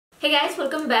Hey guys,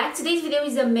 welcome back. Today's video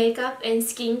is a makeup and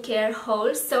skincare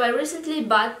haul. So I recently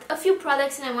bought a few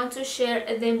products and I want to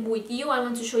share them with you. I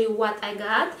want to show you what I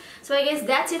got. So I guess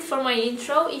that's it for my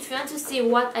intro. If you want to see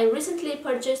what I recently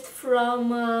purchased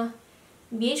from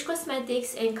BH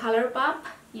Cosmetics and ColourPop,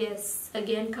 yes,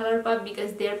 again ColourPop,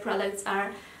 because their products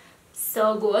are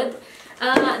so good,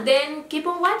 then keep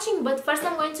on watching. But first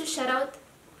I'm going to shout out,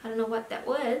 I don't know what that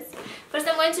was. First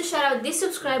I'm going to shout out this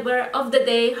subscriber of the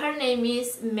day. Her name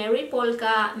is Mary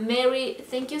Polka. Mary,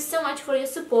 thank you so much for your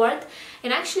support.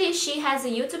 And actually she has a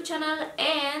YouTube channel,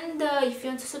 and if you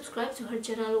want to subscribe to her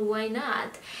channel, why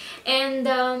not? And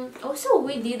also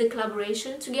we did a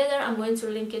collaboration together. I'm going to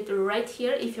link it right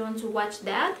here if you want to watch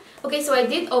that. Okay, so I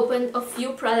did open a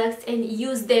few products and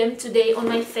use them today on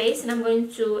my face, and I'm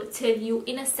going to tell you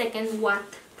in a second what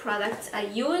products I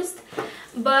used.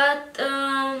 But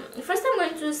first I'm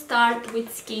going to start with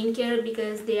skincare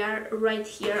because they are right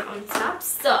here on top.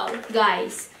 So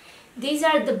guys, these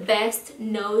are the best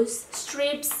nose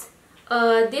strips.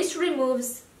 This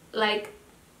removes like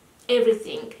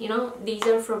everything, you know. These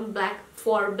are from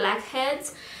for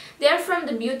blackheads. They are from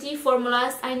the Beauty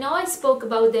Formulas. I know I spoke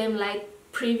about them like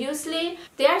previously.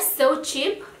 They are so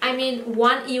cheap. I mean,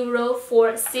 €1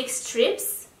 for 6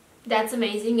 strips. That's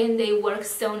amazing, and they work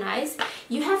so nice.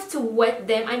 You have to wet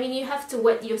them. I mean, you have to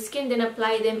wet your skin, then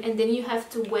apply them, and then you have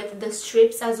to wet the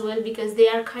strips as well because they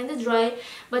are kind of dry.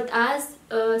 But as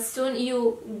soon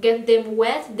you get them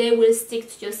wet, they will stick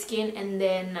to your skin, and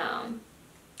then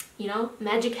you know,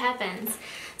 magic happens.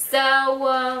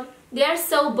 So they are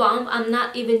so bomb. I'm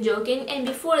not even joking. And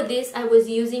before this, I was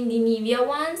using the Nivea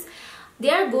ones. They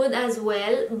are good as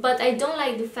well, but I don't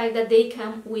like the fact that they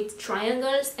come with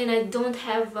triangles, and I don't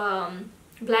have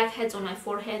blackheads on my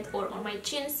forehead or on my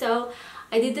chin, so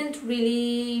I didn't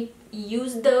really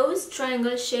use those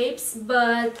triangle shapes.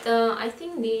 But I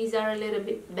think these are a little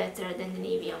bit better than the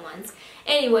Nivea ones.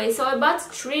 Anyway, so I bought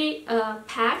 3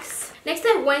 packs. Next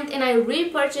I went and I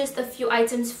repurchased a few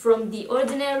items from The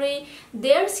Ordinary.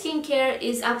 Their skincare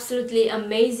is absolutely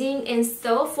amazing and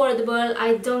so affordable.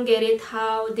 I don't get it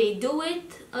how they do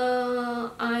it.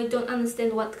 I don't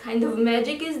understand what kind of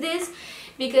magic is this,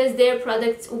 because their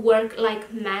products work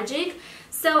like magic.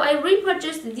 So I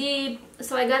repurchased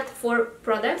so I got 4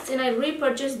 products and I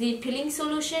repurchased the peeling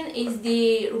solution. Is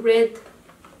the red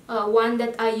one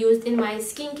that I used in my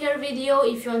skincare video.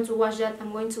 If you want to watch that,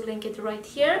 I'm going to link it right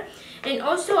here. And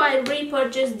also I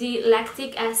repurchased the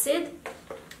lactic acid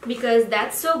because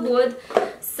that's so good.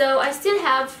 So I still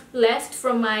have left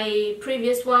from my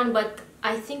previous one, but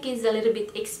I think it's a little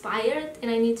bit expired and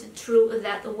I need to throw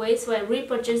that away. So I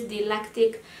repurchased the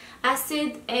lactic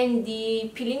acid and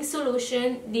the peeling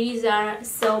solution. These are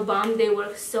so bomb. They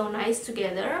work so nice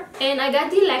together. And I got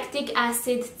the lactic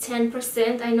acid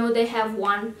 10%. I know they have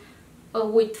one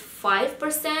with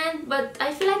 5%, but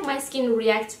I feel like my skin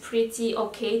reacts pretty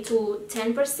okay to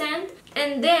 10%.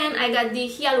 And then I got the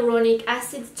hyaluronic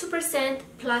acid 2%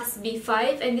 plus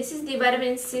B5, and this is the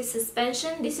vitamin C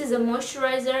suspension. This is a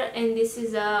moisturizer and this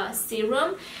is a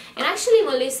serum. And actually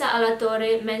Melissa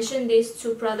Alatorre mentioned these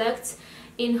 2 products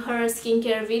in her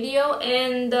skincare video,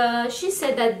 and she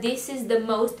said that this is the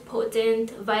most potent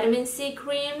vitamin C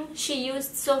cream she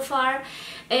used so far.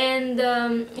 And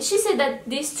she said that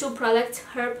these 2 products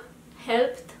helped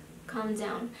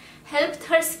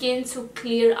her skin to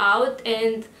clear out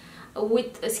and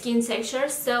with skin texture.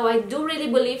 So I do really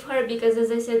believe her, because as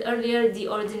I said earlier, The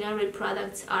Ordinary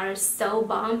products are so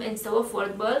bomb and so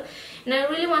affordable, and I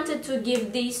really wanted to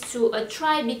give these 2 a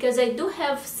try because I do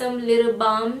have some little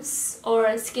bumps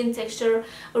or skin texture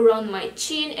around my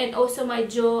chin and also my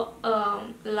jaw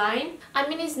line. I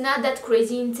mean, it's not that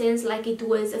crazy intense like it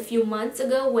was a few months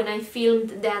ago when I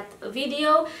filmed that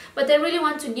video, but I really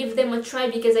want to give them a try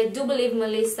because I do believe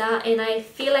Melissa and I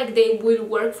feel like they will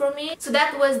work for me. So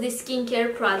that was the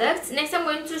skincare products. Next I'm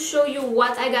going to show you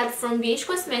what I got from BH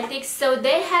Cosmetics. So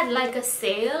they had like a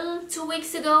sale 2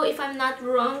 weeks ago if I'm not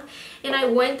wrong, and I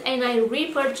went and I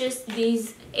repurchased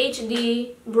these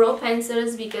HD brow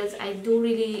pencils because I do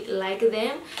really like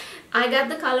them. I got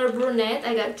the color Brunette.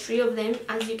 I got 3 of them,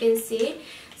 as you can see.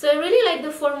 So I really like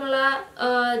the formula.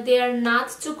 They are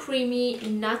not too creamy,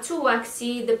 not too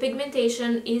waxy. The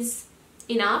pigmentation is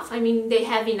enough. I mean, they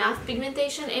have enough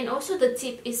pigmentation, and also the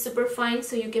tip is super fine,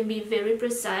 so you can be very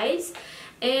precise.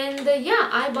 And yeah,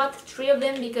 I bought 3 of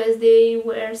them because they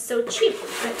were so cheap.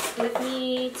 Let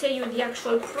me tell you the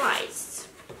actual price.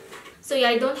 So yeah,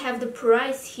 I don't have the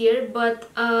price here, but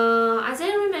as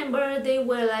I remember, they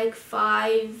were like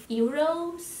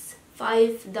 €5,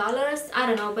 $5, I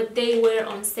don't know, but they were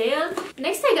on sale.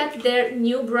 Next I got their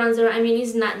new bronzer. I mean,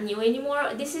 it's not new anymore.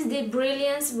 This is the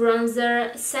Brilliance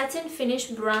bronzer, satin finish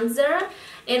bronzer,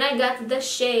 and I got the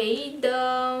shade,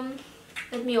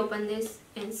 let me open this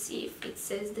and see if it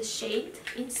says the shade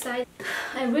inside.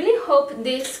 I really hope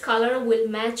this color will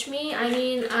match me. I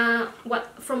mean,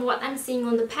 from what I'm seeing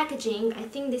on the packaging, I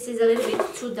think this is a little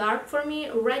bit too dark for me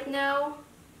right now.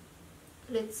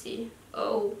 Let's see.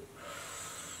 Oh,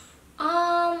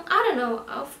 I don't know.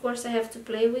 Of course I have to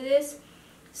play with this.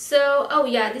 So, oh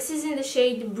yeah, this is in the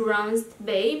shade Bronze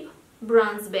Babe.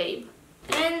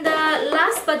 And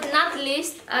last but not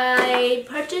least, I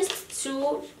purchased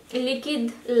 2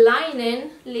 liquid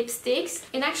linen lipsticks,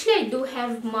 and actually I do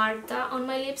have Marta on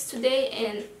my lips today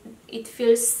and it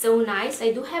feels so nice.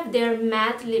 I do have their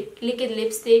matte liquid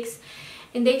lipsticks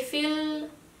and they feel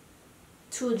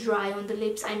too dry on the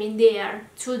lips. I mean, they are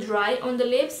too dry on the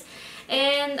lips,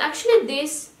 and actually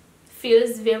this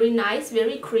feels very nice,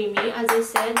 very creamy, as I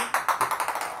said.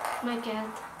 My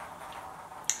cat.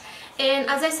 And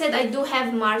as I said, I do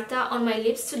have Marta on my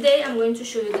lips today. I'm going to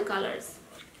show you the colors.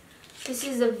 This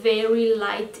is a very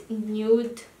light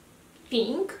nude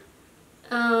pink.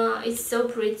 It's so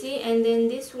pretty. And then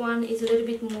this one is a little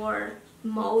bit more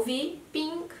mauvey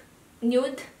pink.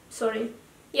 Nude, sorry.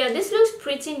 Yeah, this looks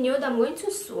pretty nude. I'm going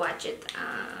to swatch it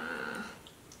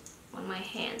on my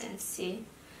hand and see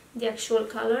the actual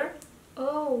color.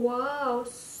 Oh wow,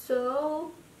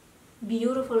 so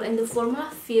beautiful, and the formula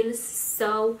feels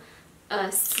so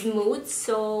smooth,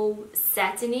 so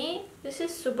satiny. This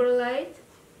is super light,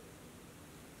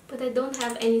 but I don't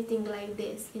have anything like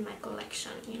this in my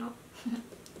collection, you know.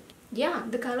 Yeah,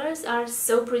 the colors are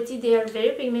so pretty. They are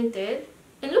very pigmented,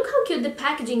 and look how cute the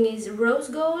packaging is. Rose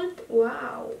gold.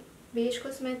 Wow. Beige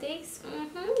Cosmetics.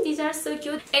 These are so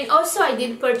cute. And also I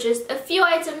did purchase a few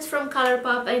items from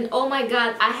ColourPop, and oh my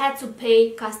god, I had to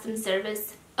pay custom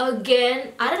service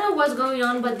again. I don't know what's going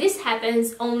on, but this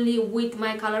happens only with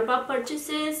my ColourPop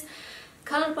purchases.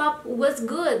 ColourPop was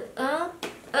good.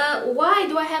 Why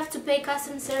do I have to pay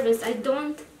custom service? I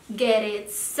don't get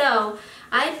it. So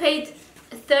I paid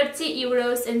 30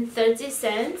 euros and 30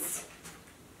 cents.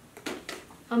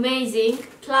 Amazing,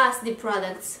 plus the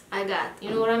products I got, you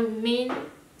know what I mean?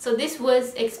 So this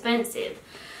was expensive.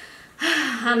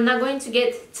 I'm not going to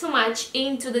get too much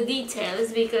into the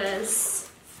details because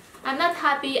I'm not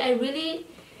happy. I really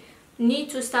need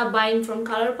to stop buying from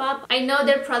ColourPop. I know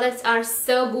their products are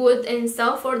so good and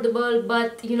so affordable,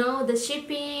 but you know, the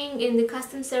shipping and the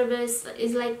custom service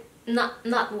is like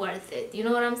not worth it, you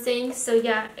know what I'm saying? So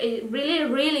yeah, I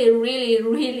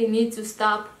really need to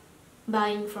stop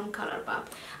buying from ColourPop.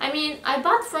 I mean, I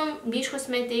bought from Beige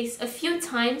Cosmetics a few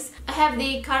times. I have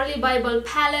the Carly Bible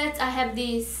palette, I have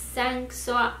the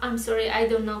Sangso, I'm sorry, I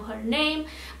don't know her name,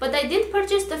 but I did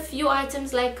purchase a few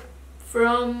items like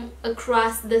from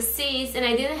across the seas, and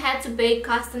I didn't have to pay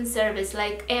custom service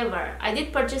like ever. I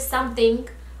did purchase something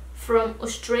from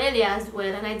Australia as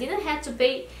well, and I didn't have to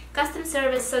pay custom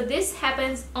service. So this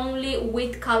happens only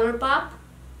with ColourPop.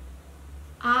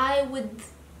 I would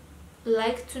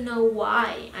like to know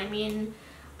why. I mean,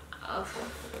 I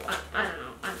don't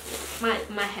know,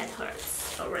 my head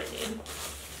hurts already.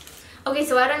 Okay,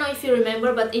 so I don't know if you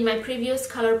remember, but in my previous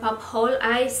ColourPop haul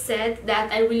I said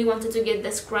that I really wanted to get the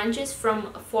scrunchies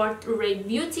from Fourth Ray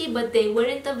Beauty, but they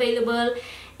weren't available,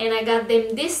 and I got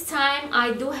them this time.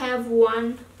 I do have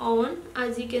one on,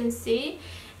 as you can see,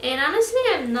 and honestly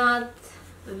I'm not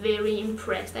very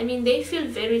impressed. I mean, they feel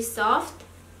very soft.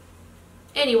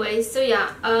 Anyway, so yeah,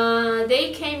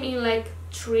 they came in like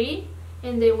 3,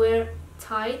 and they were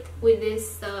tied with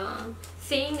this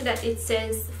thing that it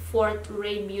says Fourth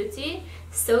Ray Beauty.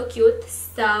 So cute,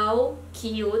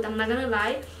 I'm not gonna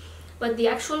lie, but the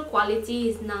actual quality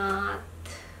is not,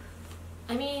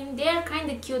 I mean, they are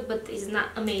kind of cute, but it's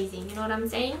not amazing, you know what I'm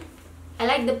saying? I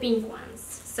like the pink ones.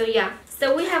 So yeah,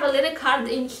 so we have a little card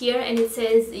in here, and it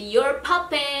says you're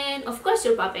poppin'. Of course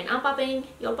you're poppin'. I'm poppin',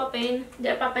 you're poppin',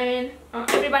 they're poppin',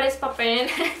 everybody's poppin'.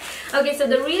 Okay, so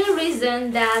the real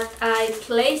reason that I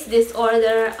placed this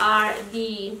order are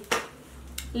the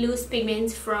loose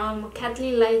pigments from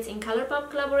Kathleen Lights in ColourPop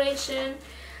collaboration.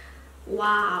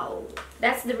 Wow,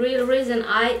 that's the real reason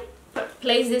I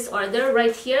placed this order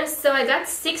right here. So I got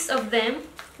 6 of them,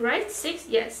 right? 6?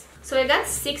 Yes. So I got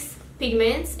 6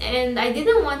 pigments, and I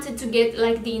didn't want to get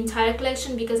like the entire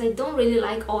collection because I don't really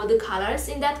like all the colors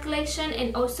in that collection,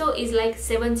 and also it's like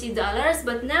 $70,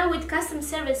 but now with custom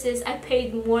services I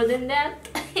paid more than that.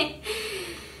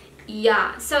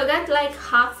 Yeah, so I got like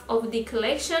half of the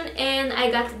collection, and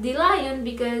I got the lion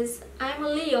because I'm a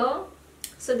Leo.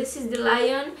 So this is the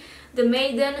lion. the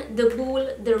Maiden, the Bull,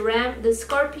 the Ram, the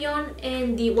Scorpion,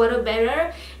 and the Water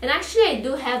Bearer. And actually I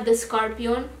do have the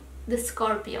Scorpion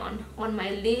on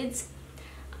my lids.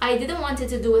 I didn't want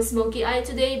to do a smoky eye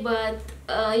today, but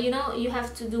you know, you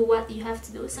have to do what you have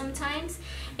to do sometimes.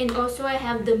 And also I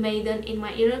have the Maiden in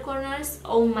my inner corners.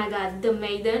 Oh my god, the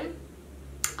Maiden,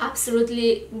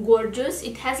 absolutely gorgeous.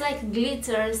 It has like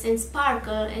glitters and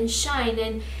sparkle and shine,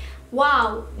 and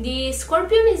wow. The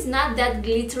Scorpion is not that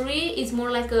glittery, it's more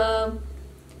like a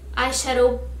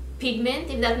eyeshadow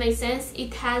pigment, if that makes sense.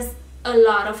 It has a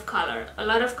lot of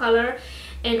color,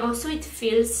 and also it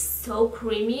feels so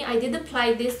creamy. I did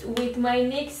apply this with my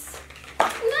NYX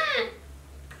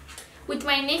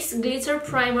glitter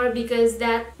primer because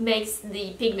that makes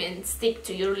the pigment stick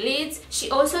to your lids.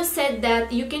 She also said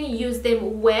that you can use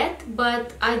them wet,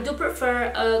 but I do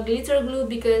prefer a glitter glue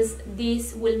because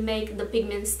this will make the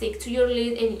pigment stick to your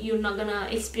lid and you're not gonna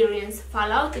experience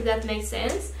fallout, if that makes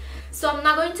sense. So I'm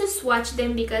not going to swatch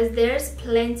them because there's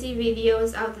plenty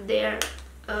videos out there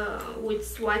with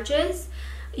swatches.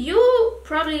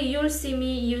 You'll see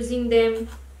me using them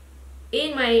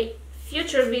in my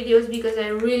future videos because I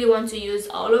really want to use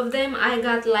all of them. I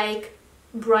got like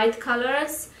bright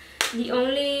colors. The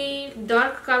only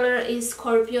dark color is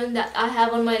Scorpion that I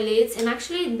have on my lids, and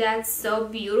actually that's so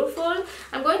beautiful.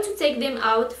 I'm going to take them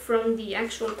out from the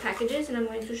actual packages and I'm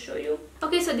going to show you.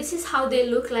 Okay, so this is how they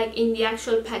look like in the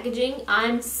actual packaging.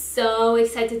 I'm so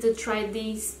excited to try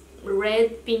these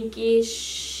red,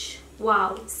 pinkish.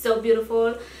 Wow, so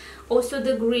beautiful. Also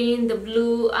the green, the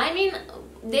blue, I mean,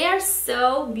 they are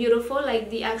so beautiful.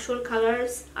 Like the actual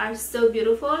colors are so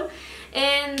beautiful,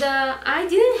 and I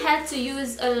didn't have to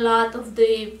use a lot of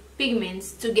the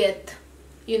pigments to get,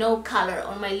 you know, color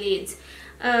on my lids.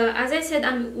 As I said,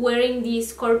 I'm wearing the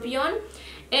Scorpion,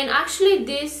 and actually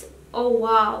this, oh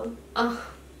wow,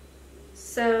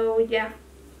 so yeah,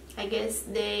 I guess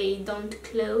they don't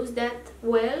close that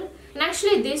well. And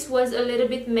actually this was a little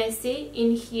bit messy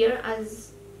in here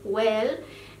as well,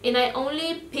 and I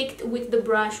only picked with the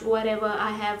brush whatever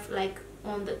I have like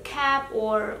on the cap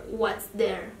or what's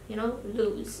there, you know,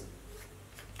 loose.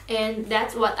 And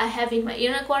that's what I have in my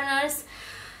inner corners.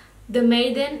 The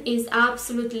Maiden is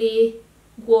absolutely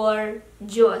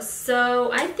gorgeous,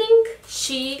 so I think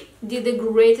she did a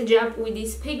great job with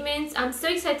these pigments. I'm so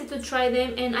excited to try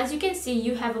them, and as you can see,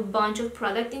 you have a bunch of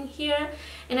product in here,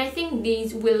 and I think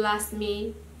these will last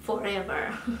me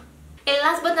forever. And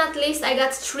last but not least, I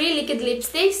got 3 liquid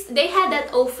lipsticks. They had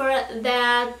that offer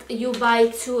that you buy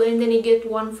 2 and then you get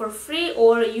 1 for free,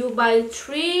 or you buy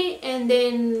 3 and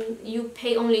then you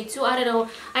pay only 2. I don't know.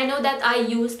 I know that I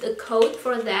used a code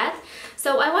for that.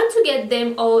 So I want to get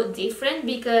them all different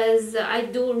because I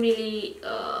do really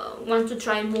want to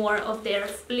try more of their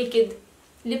liquid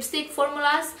lipstick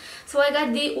formulas. So I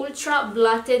got the Ultra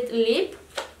Blotted Lip.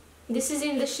 This is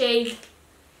in the shade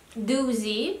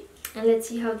Doozy. And let's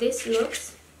see how this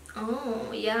looks.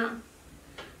 Oh yeah,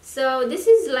 so this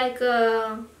is like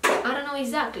a, I don't know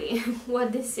exactly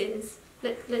what this is.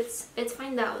 Let's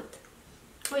find out.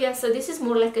 Oh yeah, so this is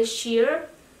more like a sheer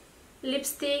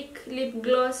lipstick, lip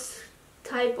gloss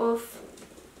type of.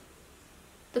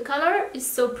 The color is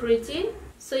so pretty.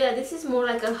 So yeah, this is more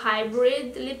like a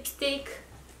hybrid lipstick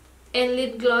and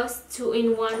lip gloss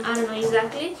 2-in-1. I don't know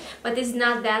exactly, but it's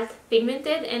not that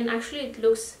pigmented, and actually it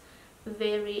looks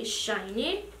very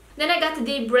shiny. Then I got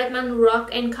the Bretman Rock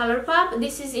and ColourPop.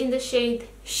 This is in the shade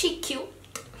She Cute.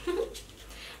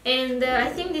 And I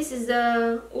think this is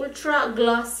a ultra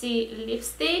glossy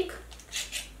lipstick.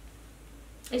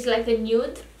 It's like a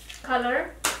nude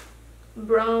color,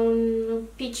 brown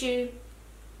peachy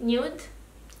nude.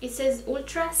 It says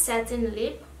Ultra Satin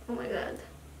Lip. Oh my god,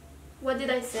 what did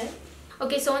I say?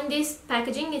 Okay, so on this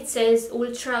packaging it says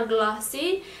ultra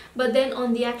glossy, but then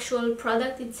on the actual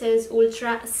product it says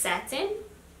ultra satin.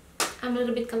 I'm a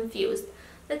little bit confused.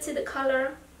 Let's see the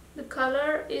color. The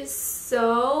color is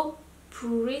so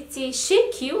pretty. She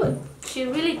cute. She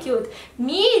really cute.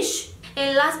 Mish!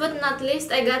 And last but not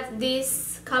least, I got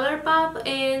this ColourPop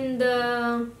and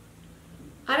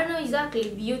I don't know exactly,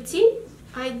 Beauty.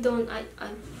 I don't know,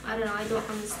 I don't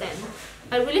understand.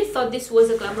 I really thought this was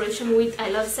a collaboration with I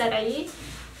Love Sarai,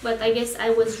 but I guess I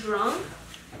was wrong.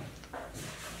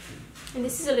 And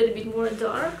this is a little bit more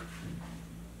dark.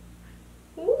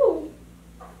 Ooh.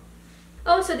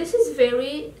 Oh, so this is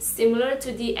very similar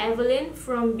to the Evelyn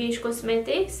from Beige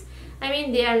Cosmetics. I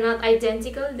mean, they are not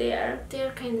identical, they are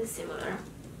kind of similar.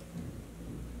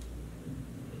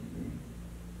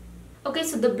 Okay,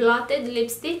 so the Blotted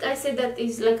lipstick, I said that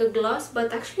is like a gloss,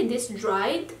 but actually this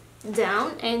dried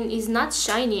down and is not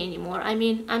shiny anymore. I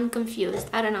mean, I'm confused.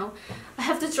 I don't know. I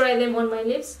have to try them on my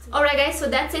lips. Alright guys, so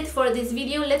that's it for this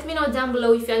video. Let me know down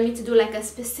below if you want me to do like a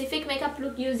specific makeup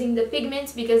look using the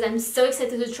pigments, because I'm so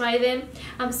excited to try them.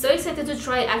 I'm so excited to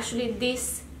try actually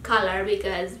this color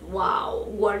because wow,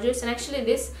 gorgeous. And actually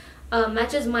this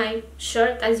matches my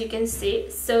shirt, as you can see.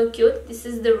 So cute. This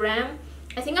is the ram.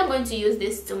 I think I'm going to use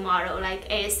this tomorrow, like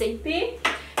ASAP.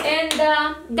 And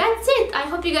that's it. I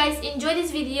hope you guys enjoyed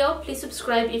this video. Please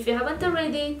subscribe if you haven't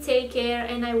already. Take care,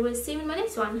 and I will see you in my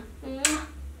next one. Mwah.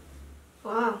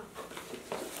 Wow,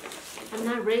 I'm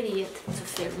not ready yet to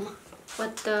film.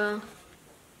 What the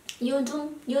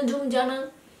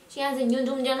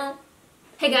channel.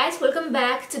 Hey guys, welcome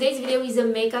back. Today's video is a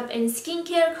makeup and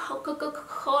skincare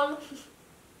haul.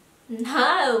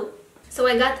 No. So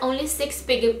I got only 6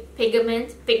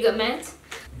 pigment.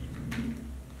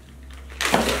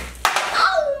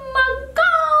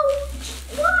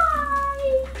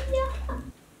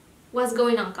 What's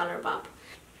going on, ColourPop?